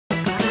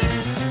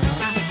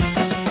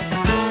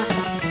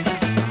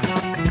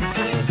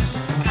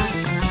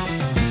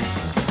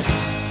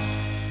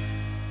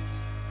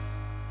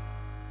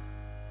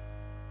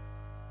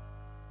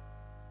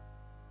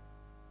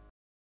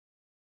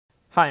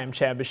Hi, I'm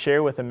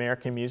Bscherer with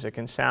American Music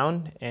and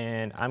Sound,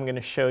 and I'm going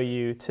to show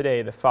you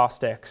today the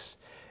Fostex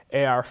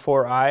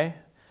AR-4i,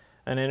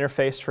 an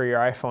interface for your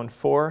iPhone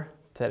 4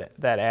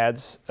 that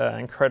adds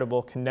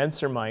incredible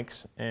condenser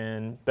mics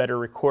and better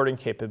recording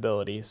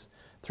capabilities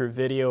through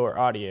video or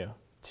audio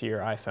to your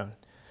iPhone.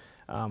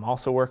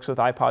 Also works with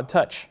iPod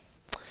Touch.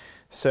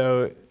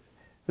 So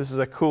this is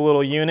a cool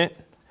little unit,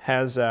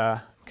 has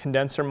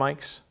condenser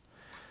mics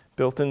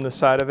built in the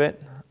side of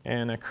it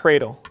and a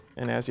cradle.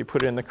 And as you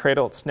put it in the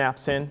cradle, it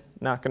snaps in,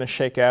 not going to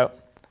shake out.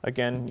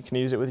 Again, you can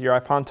use it with your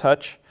iPod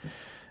Touch.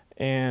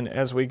 And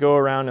as we go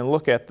around and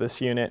look at this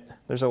unit,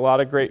 there's a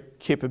lot of great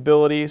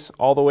capabilities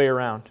all the way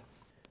around.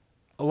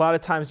 A lot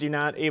of times you're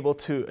not able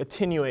to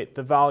attenuate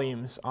the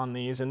volumes on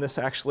these, and this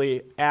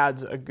actually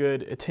adds a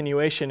good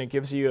attenuation. It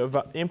gives you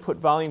an input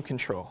volume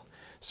control.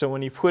 So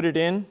when you put it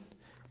in,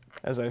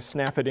 as I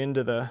snap it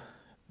into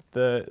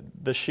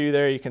the shoe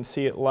there, you can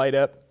see it light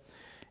up.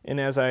 And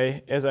as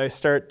I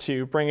start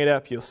to bring it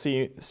up, you'll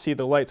see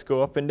the lights go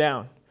up and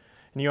down.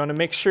 And you want to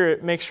make sure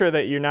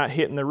that you're not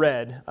hitting the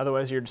red,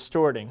 otherwise you're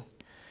distorting.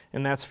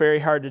 And that's very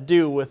hard to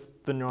do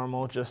with the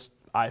normal just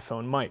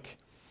iPhone mic.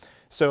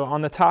 So on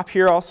the top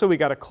here also we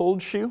got a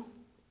cold shoe.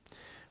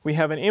 We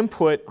have an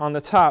input on the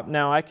top.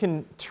 Now I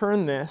can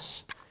turn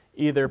this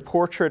either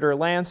portrait or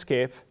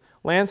landscape.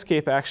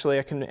 Landscape, actually,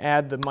 I can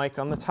add the mic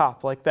on the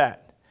top like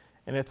that.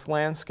 And it's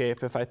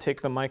landscape. If I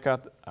take the mic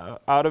out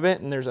of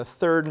it and there's a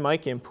third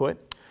mic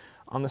input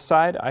on the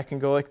side, I can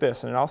go like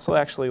this. And it also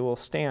actually will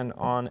stand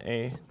on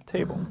a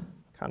table,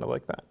 kind of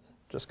like that.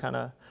 Just kind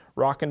of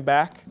rocking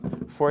back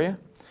for you.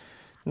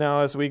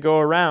 Now as we go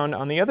around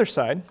on the other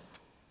side,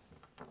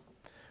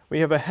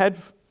 we have a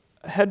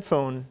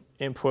headphone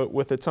input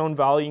with its own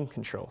volume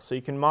control. So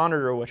you can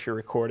monitor what you're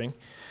recording.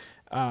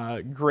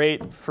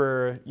 Great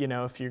for,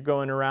 if you're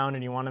going around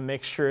and you want to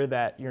make sure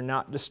that you're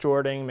not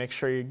distorting, make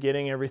sure you're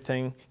getting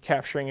everything,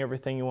 capturing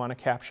everything you want to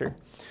capture.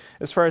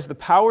 As far as the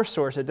power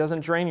source, it doesn't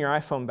drain your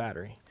iPhone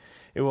battery.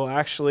 It will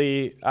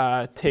actually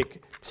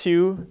take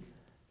 2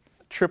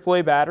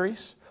 AAA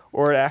batteries,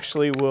 or it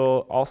actually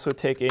will also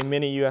take a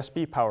mini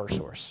USB power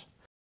source.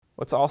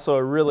 What's also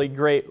a really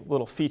great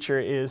little feature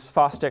is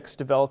Fostex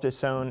developed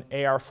its own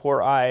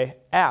AR-4i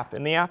app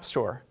in the App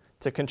Store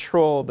to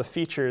control the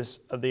features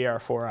of the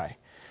AR-4i.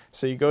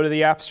 So you go to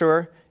the App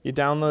Store, you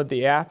download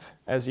the app.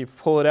 As you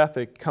pull it up,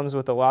 it comes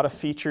with a lot of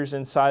features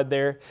inside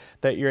there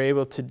that you're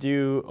able to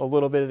do a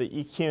little bit of the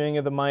EQing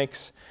of the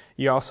mics.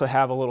 You also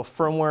have a little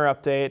firmware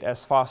update,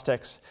 as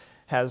Fostex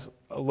has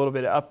a little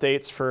bit of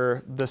updates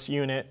for this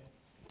unit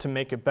to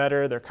make it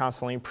better. They're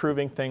constantly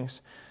improving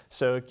things,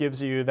 so it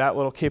gives you that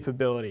little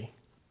capability.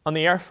 On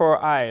the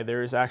AR-4i,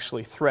 there's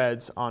actually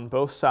threads on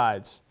both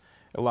sides.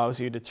 It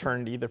allows you to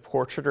turn to either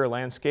portrait or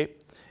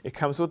landscape. It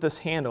comes with this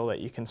handle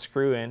that you can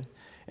screw in.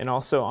 And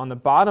also on the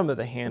bottom of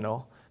the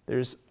handle,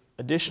 there's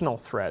additional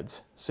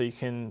threads, so you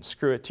can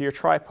screw it to your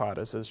tripod,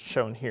 as is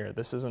shown here.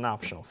 This is an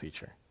optional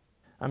feature.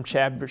 I'm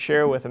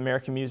Bscherer with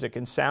American Music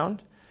and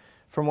Sound.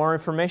 For more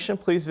information,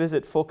 please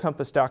visit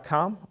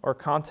fullcompass.com or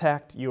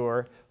contact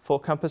your Full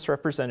Compass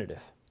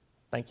representative.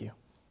 Thank you.